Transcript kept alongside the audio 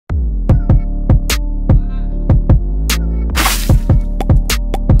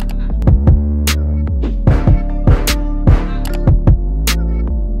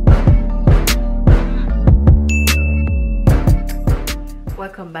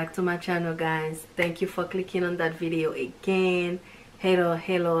back to my channel, guys. Thank you for clicking on that video again.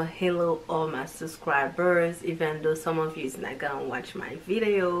 Hello all my subscribers, even though some of you is not gonna watch my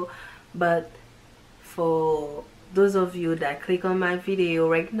video, but for those of you that click on my video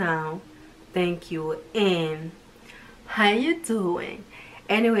right now, thank you. And how you doing?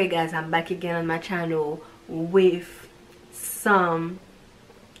 Anyway guys, I'm back again on my channel with some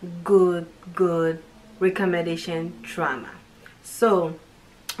good recommendation drama. So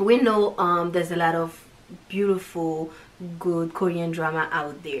we know there's a lot of beautiful good Korean drama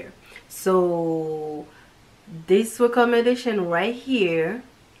out there. So this recommendation right here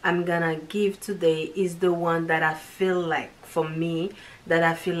I'm gonna give today is the one that I feel like, for me, that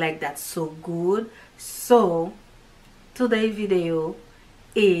I feel like that's so good. So today's video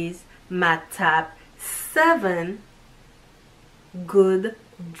is my top 7 good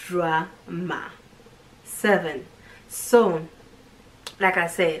drama. 7. So like I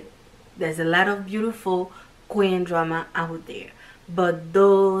said, there's a lot of beautiful Korean drama out there, but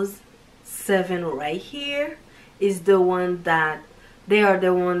those 7 right here is the one that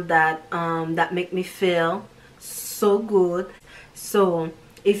that make me feel so good. So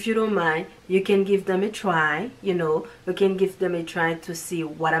if you don't mind, you can give them a try. You can give them a try to see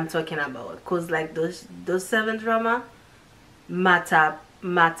what I'm talking about, cause like those 7 drama, my top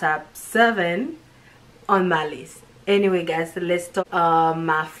 7 on my list. Anyway guys, let's talk for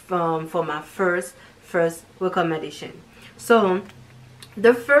my first recommendation. So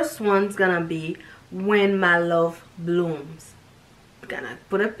the first one's gonna be When My Love Blooms. I'm gonna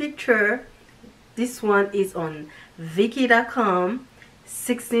put a picture. This one is on Viki.com.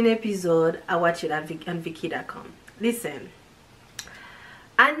 16 episode. I watch it on Viki.com. Listen,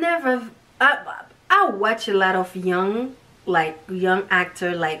 I watch a lot of young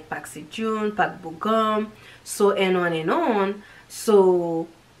actor like Park Seo-joon, Park Bo-gum, so and on. So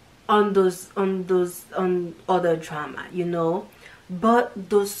on other drama, but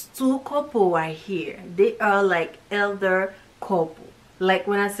those 2 couple right here, they are like elder couple. Like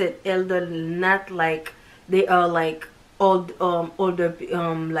when I said elder, not like they are like old older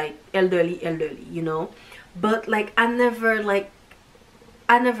like elderly, but like I never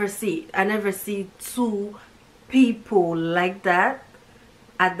see 2 people like that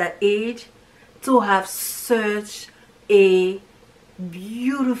at that age to have such a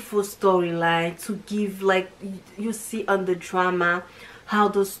beautiful storyline to give. Like you see on the drama how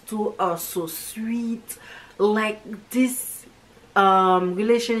those 2 are so sweet. Like this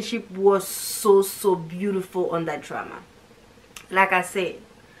relationship was so beautiful on that drama. Like I said,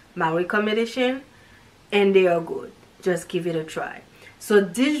 my recommendation, and they are good. Just give it a try. So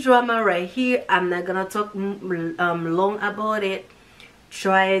this drama right here, I'm not gonna talk long about it.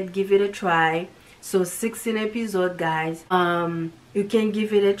 Try it, give it a try. So 16 episodes, guys. You can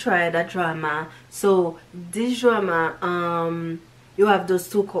give it a try, that drama. So this drama, you have those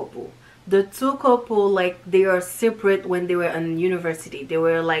 2 couple. The 2 couple, like, they are separate when they were in university. They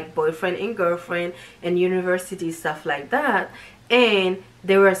were like boyfriend and girlfriend and university, stuff like that. And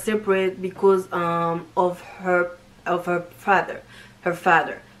they were separate because of her father.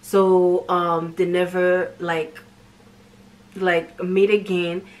 So they never like meet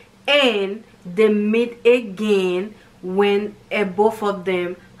again, and they meet again when both of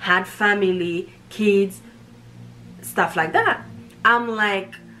them had family, kids, stuff like that. I'm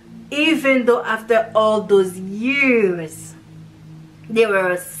like, even though after all those years they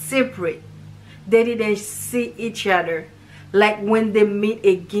were separate, they didn't see each other, like when they meet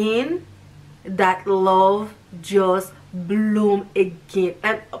again, that love just bloom again.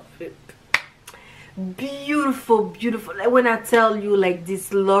 And beautiful. Like when I tell you, like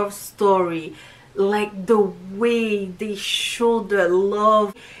this love story, like the way they show their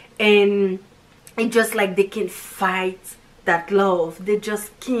love, and just like they can fight that love. They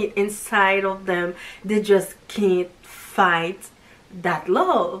just can't, inside of them, they just can't fight that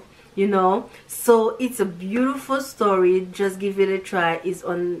love, So it's a beautiful story. Just give it a try. It's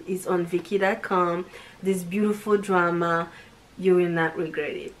on Viki.com. This beautiful drama, you will not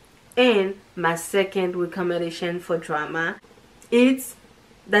regret it. And my second recommendation for drama, it's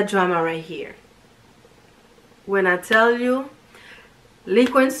that drama right here. When I tell you, Lee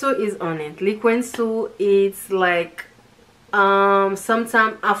Kwang-soo is on it. Lee Kwang-soo, it's like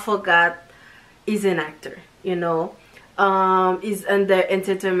sometimes I forgot he's an actor, is in the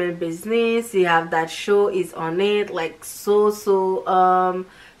entertainment business. He have that show, is on it, like so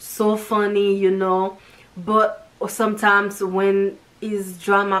funny, but sometimes when his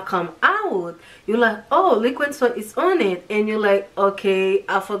drama come out, you're like, oh, Lee Kwang-soo is on it, and you're like, okay,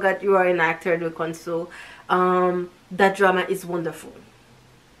 I forgot you are an actor, Lee Kwang-soo. That drama is wonderful.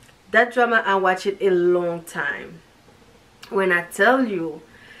 That drama, I watched it a long time. When I tell you,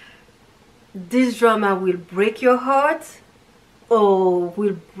 this drama will break your heart, or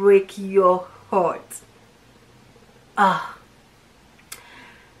will break your heart. Ah.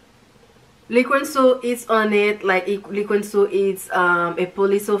 Lee Kwang-soo is on it. Like, Lee Kwang-soo is a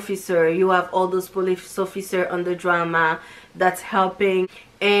police officer. You have all those police officer on the drama that's helping,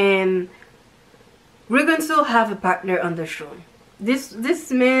 and Lee Kwang-soo have a partner on the show.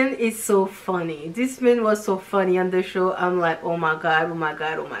 This man is so funny. This man was so funny on the show. I'm like, oh my god, oh my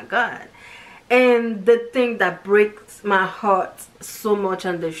god, oh my god. And the thing that breaks my heart so much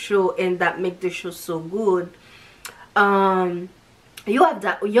on the show, and that make the show so good, you have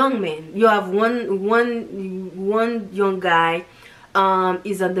that young man. You have one young guy,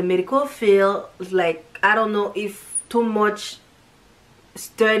 is on the medical field. Like, I don't know if too much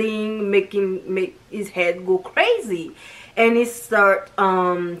studying make his head go crazy, and he start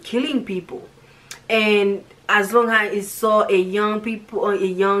killing people. And as long as he saw a young people or a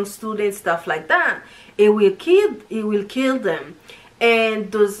young student, stuff like that, it will kill them.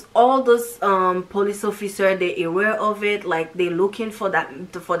 And all those police officers, they aware of it. Like, they looking for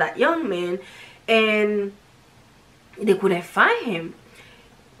that young man, and they couldn't find him.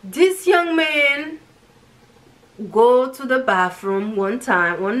 This young man go to the bathroom one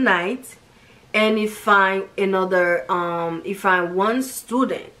night, and he find one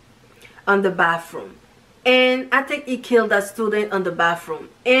student on the bathroom, and I think he killed that student on the bathroom.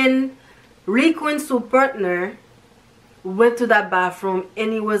 And Lee Kwang-soo partner went to that bathroom,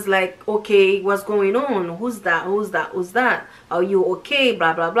 and he was like, okay, what's going on? Who's that? Are you okay?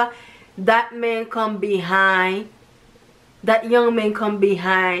 Blah blah blah. That young man come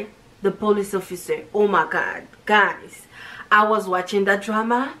behind the police officer. Oh my god, guys, I was watching that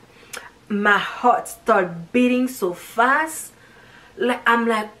drama, my heart started beating so fast. Like, I'm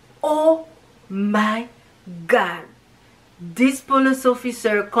like, oh my god, this police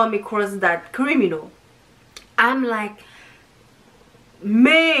officer come across that criminal. I'm like,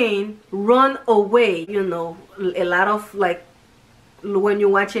 man, run away. You know, a lot of, like, when you're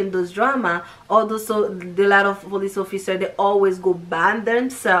watching those drama, also a lot of police officers, they always go by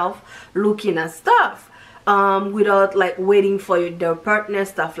themselves looking at stuff, without like waiting for their partner,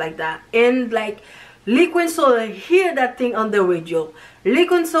 stuff like that. And like, Lee Kwang-soo hear that thing on the radio. Lee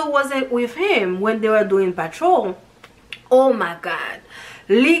Kwang-soo wasn't with him when they were doing patrol. Oh my god,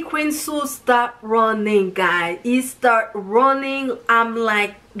 Lee Kwang-soo start running, guys. He start running. I'm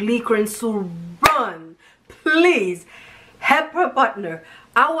like, Lee Kwang-soo, run, please help her partner.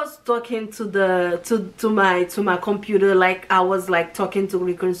 I was talking to my computer, like I was like talking to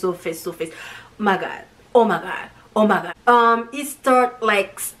Lee Kwang-soo face to face. My god, oh my god, oh my god. He start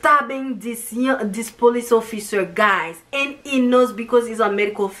like stabbing this police officer, guys, and he knows, because he's on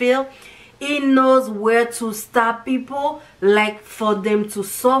medical field, he knows where to stab people, like for them to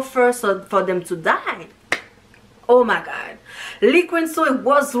suffer, so for them to die. Oh my god, Lee Kwang-soo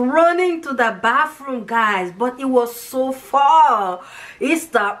was running to the bathroom, guys, but it was so far. He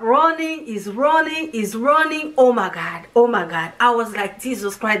started running, he's running. Oh my god, oh my god. I was like,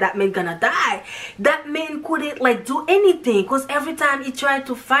 Jesus Christ, that man gonna die. That man couldn't like do anything, because every time he tried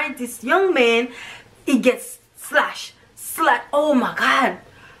to fight this young man, he gets slashed. Oh my god,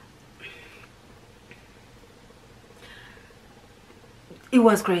 it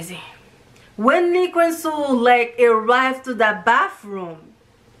was crazy. When Lee Kwang-soo like arrived to that bathroom,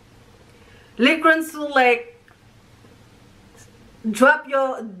 Lee Kwang-soo like, drop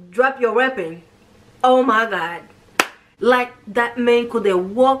your weapon. Oh my god, like that man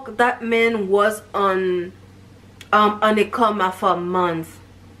couldn't walk. That man was on a coma for a month.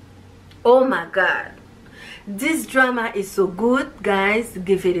 Oh my god, this drama is so good, guys.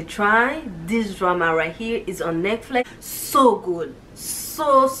 Give it a try. This drama right here is on Netflix. So good,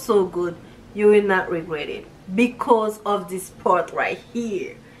 so good. You will not regret it because of this part right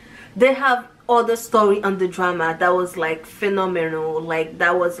here. They have other story on the drama that was like phenomenal. Like,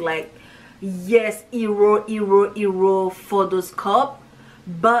 that was like, yes, hero for those cop.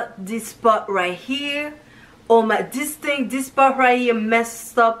 But this part right here, oh my, this part right here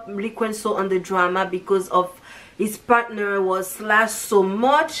messed up Lee Kwang-soo on the drama, because of his partner was slashed so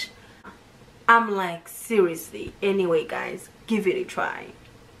much. I'm like, seriously. Anyway, guys, give it a try.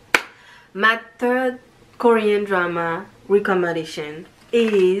 My third Korean drama recommendation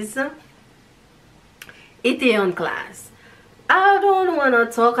is Itaewon Class. I don't want to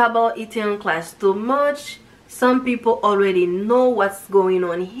talk about Itaewon Class too much. Some people already know what's going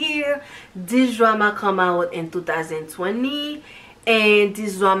on here. This drama came out in 2020, and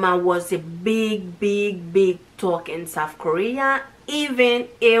this drama was a big talk in South Korea. even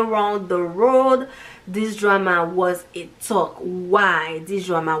around the road, this drama was a talk. Why this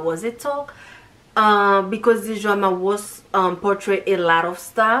drama was a talk? Because this drama was portray a lot of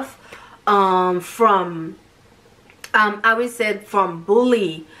stuff, from I would say from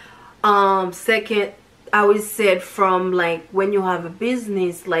bully, second I would say from like when you have a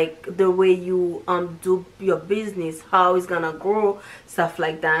business, like the way you do your business, how it's gonna grow, stuff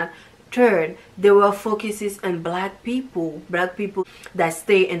like that. Third, there were focuses on black people that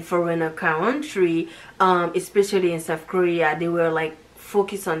stay in foreigner country, especially in South Korea. They were like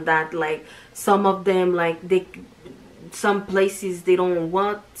focused on that, like some of them, like some places they don't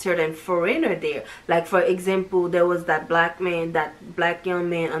want certain foreigner there. Like for example, there was that black young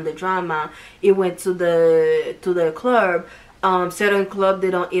man on the drama. He went to the club, certain club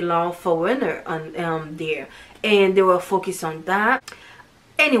they don't allow foreigner on there, and they were focused on that.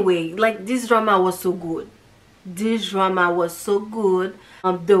 Anyway, like this drama was so good. This drama was so good.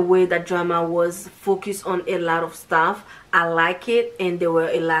 The way that drama was focused on a lot of stuff, I like it, and there were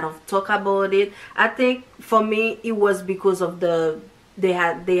a lot of talk about it. I think for me it was because of they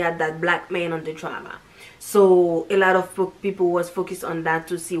had that black man on the drama, so a lot of people was focused on that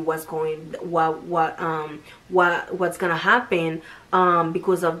to see what's gonna happen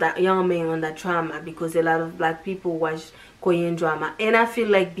because of that young man on that drama, because a lot of black people watch Korean drama, and I feel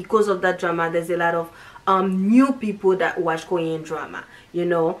like because of that drama there's a lot of new people that watch Korean drama, you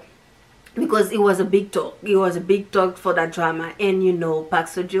know, because it was a big talk. It was a big talk for that drama, and you know, Park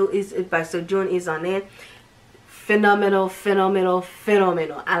Seo-joon is on it. Phenomenal.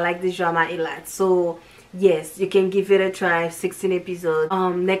 I like this drama a lot. So yes, you can give it a try. 16 episodes.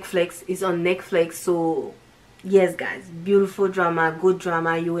 Netflix is on Netflix. So yes, guys, beautiful drama, good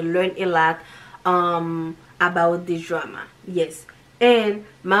drama. You will learn a lot about this drama. Yes. And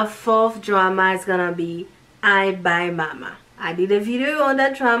my fourth drama is gonna be I Buy Mama. I did a video on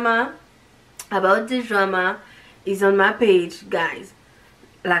that drama, about this drama. Is on my page, guys.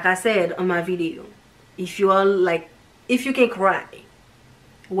 Like I said on my video, if you are like, if you can cry,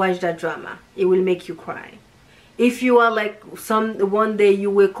 watch that drama. It will make you cry. If you are like one day you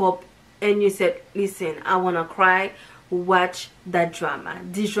wake up and you said, listen, I wanna cry, watch that drama.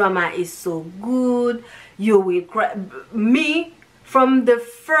 This drama is so good. You will cry. Me, from the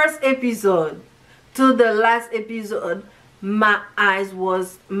first episode to the last episode, my eyes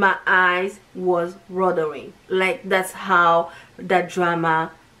was watering. Like that's how that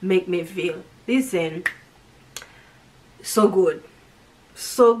drama make me feel. Listen, so good,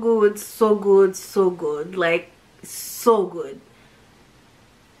 like so good.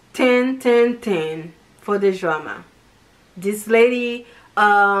 10 for this drama. This lady,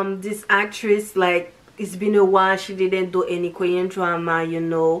 this actress, like it's been a while she didn't do any Korean drama, you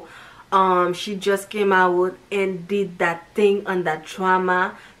know. She just came out and did that thing on that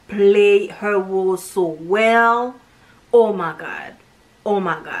drama, play her role so well. Oh my god,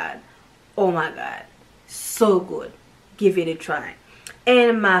 so good. Give it a try.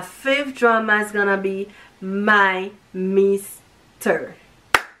 And my fifth drama is gonna be My Mister.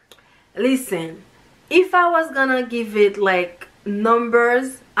 Listen, if I was gonna give it like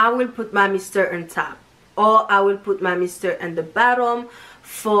numbers, I will put My Mister on top, or I will put My Mister on the bottom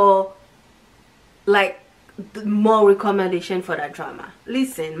for like more recommendation for that drama.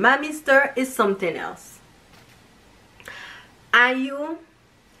 Listen, My Mister is something else. IU,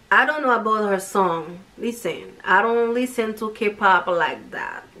 I don't know about her song. Listen, I don't listen to K-pop like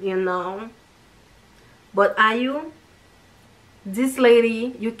that, you know. But IU, this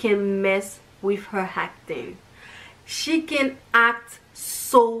lady, you can mess with her acting. She can act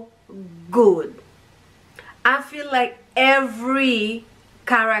so good. I feel like every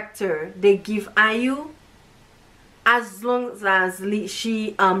character they give IU, as long as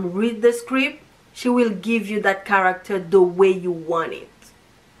she read the script, she will give you that character the way you want it.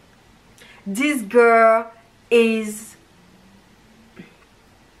 This girl is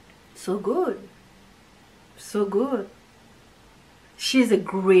so good, so good. She's a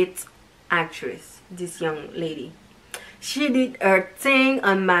great actress, this young lady. She did her thing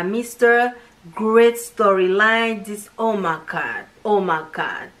on My Mister. Great storyline. This, oh my god,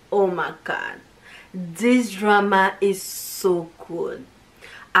 this drama is so good.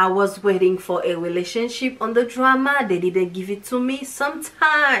 I was waiting for a relationship on the drama. They didn't give it to me.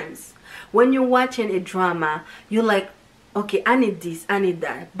 Sometimes when you're watching a drama, you're like, okay, I need this, I need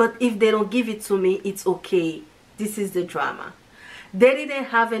that. But if they don't give it to me, it's okay. This is the drama. They didn't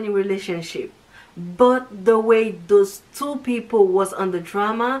have any relationship, but the way those two people was on the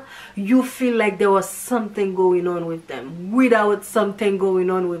drama, you feel like there was something going on with them without something going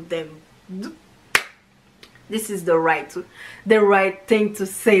on with them. This is the right thing to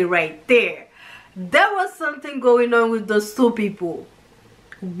say right there. There was something going on with those two people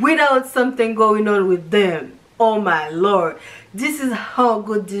without something going on with them. Oh my lord, this is how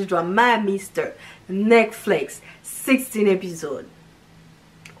good this drama. My Mister, Netflix, 16 episodes.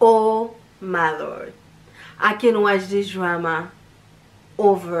 Oh my lord, I can watch this drama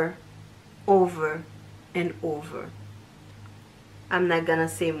over and over. I'm not gonna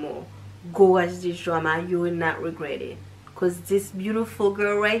say more. Go watch this drama, you will not regret it. Because this beautiful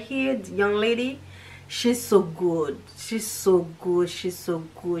girl right here, the young lady, she's so good. She's so good. She's so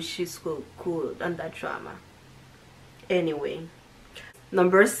good. She's so good on that drama. Anyway,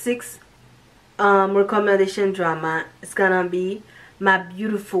 number 6 recommendation drama is gonna be My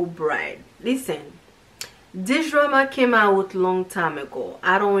Beautiful Bride. Listen, this drama came out long time ago.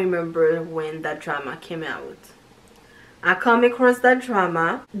 I don't remember when that drama came out. I come across that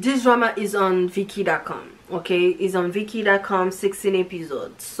drama. This drama is on Viki.com. Okay, it's on Viki.com, 16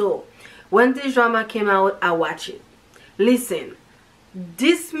 episodes. So when this drama came out, I watched it. Listen,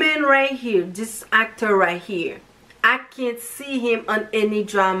 this man right here, this actor right here, I can't see him on any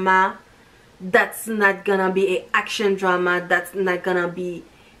drama that's not gonna be an action drama, that's not gonna be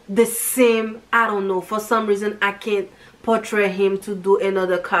the same. I don't know, for some reason I can't portray him to do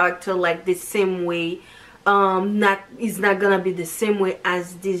another character like the same way. It's not gonna be the same way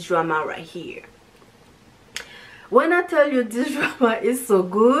as this drama right here. When I tell you this drama is so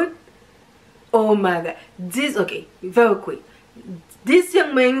good, oh my god. This, okay, very quick, this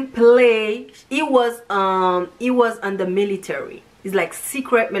young man play, he was on the military. It's like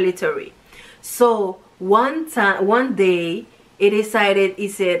secret military. So one day he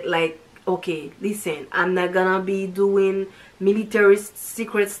said like, okay, listen, I'm not gonna be doing military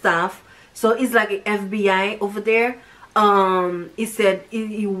secret stuff. So it's like an FBI over there. He said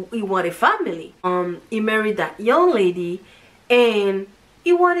he wanted a family. He married that young lady and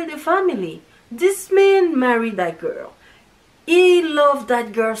he wanted a family. This man married that girl. He loved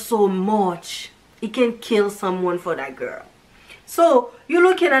that girl so much he can kill someone for that girl. So you're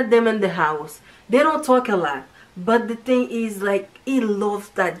looking at them in the house, they don't talk a lot, but the thing is, like, he loves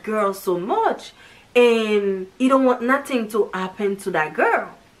that girl so much and he don't want nothing to happen to that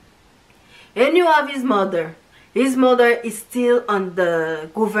girl. And you have his mother. His mother is still on the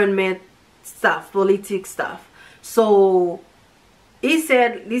government stuff, politics stuff. So he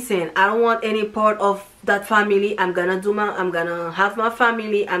said, listen, I don't want any part of that family. I'm gonna have my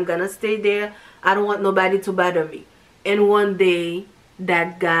family. I'm gonna stay there. I don't want nobody to bother me. And one day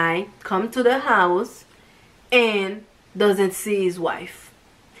that guy come to the house and doesn't see his wife.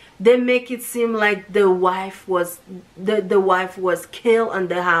 They make it seem like the wife was killed in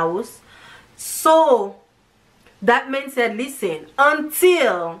the house. So that man said, listen,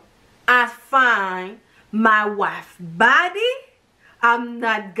 until I find my wife's body, I'm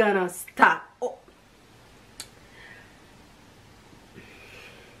not gonna stop. Oh.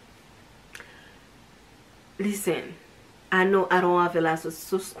 Listen, I know I don't have a lot of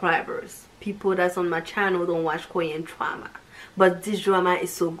subscribers. People that's on my channel don't watch Korean drama. But this drama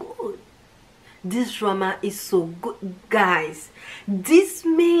is so good. This drama is so good, guys. This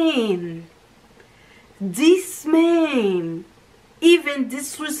man even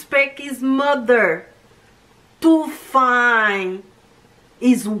disrespect his mother to find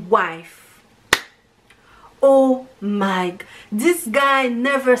his wife. Oh my god, this guy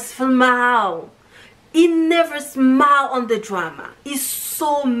never smile. He never smile on the drama. He's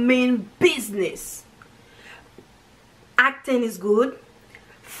so mean business. Acting is good,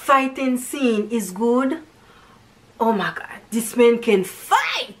 fighting scene is good. Oh my god, this man can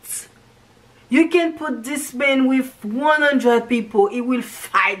fight. You can put this man with 100 people, he will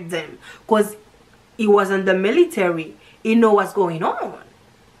fight them, because he was in the military. He knows what's going on.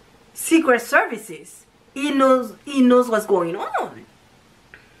 Secret services. He knows what's going on.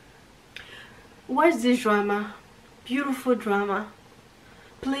 Watch this drama. Beautiful drama.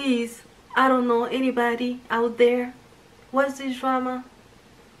 Please, I don't know anybody out there. Watch this drama.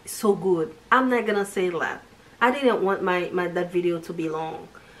 It's so good. I'm not gonna say a lot. I didn't want that video to be long.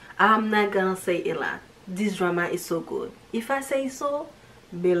 I'm not gonna say a lot. This drama is so good. If I say so,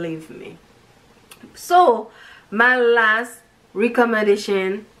 believe me. So my last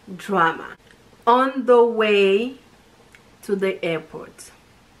recommendation drama, On the Way to the Airport.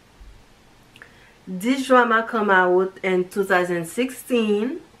 This drama come out in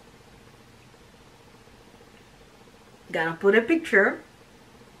 2016. Gonna put a picture.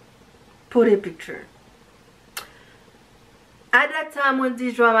 At that time when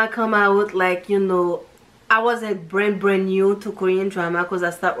this drama come out, like, you know, I wasn't brand new to Korean drama because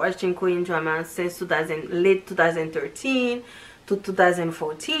I started watching Korean drama since late 2013 to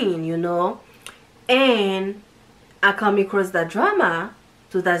 2014, you know. And I come across that drama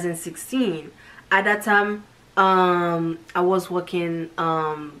 2016. At that time, I was working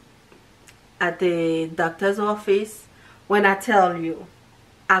at the doctor's office. When I tell you,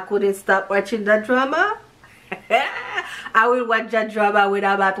 I couldn't stop watching that drama. I will watch that drama when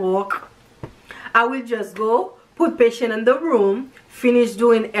I'm at work. I will just go, put patient in the room, finish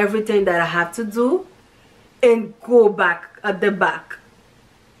doing everything that I have to do, and go back at the back.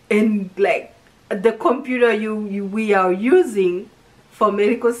 And like the computer we are using for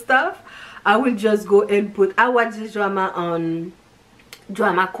medical stuff, I will just go and I watched this drama on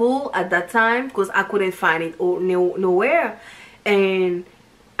Drama Cool at that time because I couldn't find it nowhere. And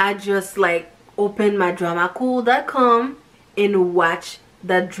I just like opened my dramacool.com and watch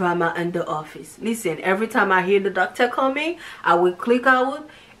that drama in the office. Listen, every time I hear the doctor coming, I will click out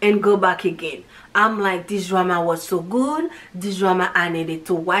and go back again. I'm like, this drama was so good. This drama, I needed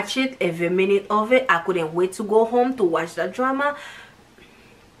to watch it, every minute of it. I couldn't wait to go home to watch that drama.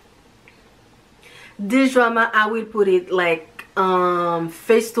 This drama, I will put it like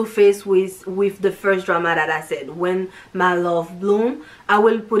face to face with the first drama that I said, When My Love Bloom. I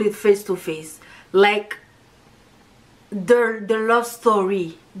will put it face to face, like the love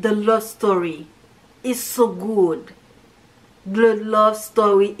story is so good. The love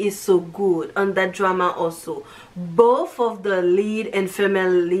story is so good on that drama. Also, both of the lead and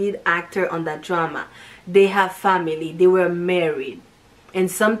female lead actor on that drama, they have family, they were married, and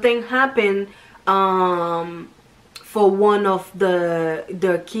something happened for one of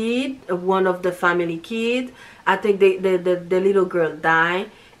their kid, one of the family kid. I think the little girl died,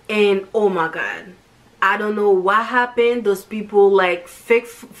 and oh my god, I don't know what happened. Those people like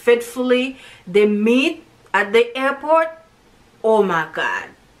faithfully they meet at the airport. Oh my god,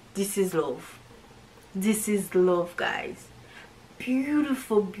 this is love. This is love, guys.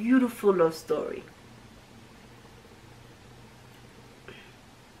 Beautiful, beautiful love story.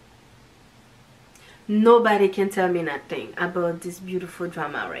 Nobody can tell me nothing about this beautiful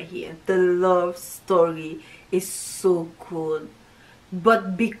drama right here. The love story is so good.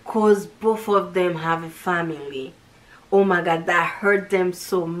 But because both of them have a family, oh my god, that hurt them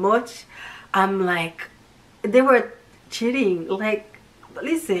so much. I'm like, they were cheating. Like,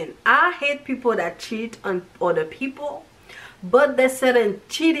 listen, I hate people that cheat on other people, but there's certain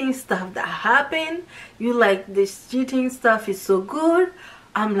cheating stuff that happen. You like, this cheating stuff is so good.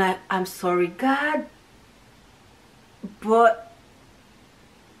 I'm like, I'm sorry God, but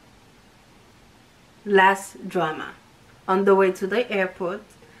last drama, on the way to the airport,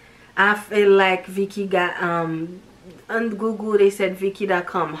 I feel like Vicky got on Google they said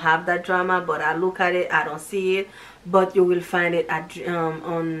Viki.com have that drama, but I look at it, I don't see it. But you will find it at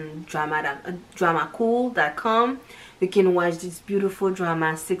on dramacool.com. You can watch this beautiful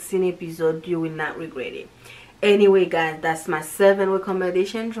drama, 16 episodes. You will not regret it. Anyway guys, that's my 7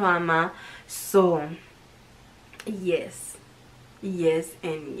 recommendation drama. So yes, yes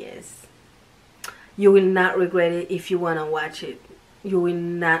and yes, you will not regret it. If you want to watch it, you will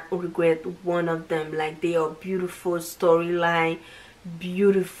not regret one of them. Like, they are beautiful storyline,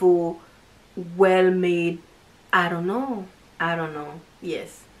 beautiful, well made. I don't know,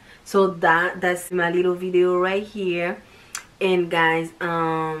 yes. So that's my little video right here. And guys,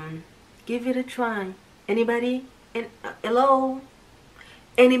 give it a try. Anybody, and hello,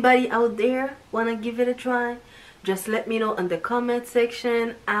 anybody out there wanna give it a try? Just let me know in the comment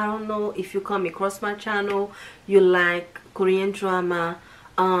section. I don't know if you come across my channel, you like Korean drama,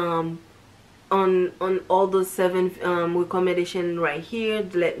 on all those 7 recommendation right here.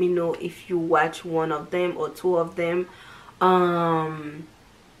 Let me know if you watch one of them or 2 of them.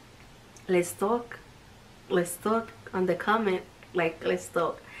 Let's talk on the comment. Like, let's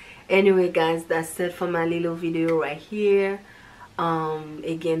talk. Anyway guys, that's it for my little video right here.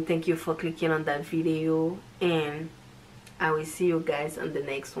 Again, thank you for clicking on that video, and I will see you guys on the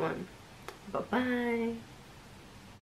next one. Bye bye.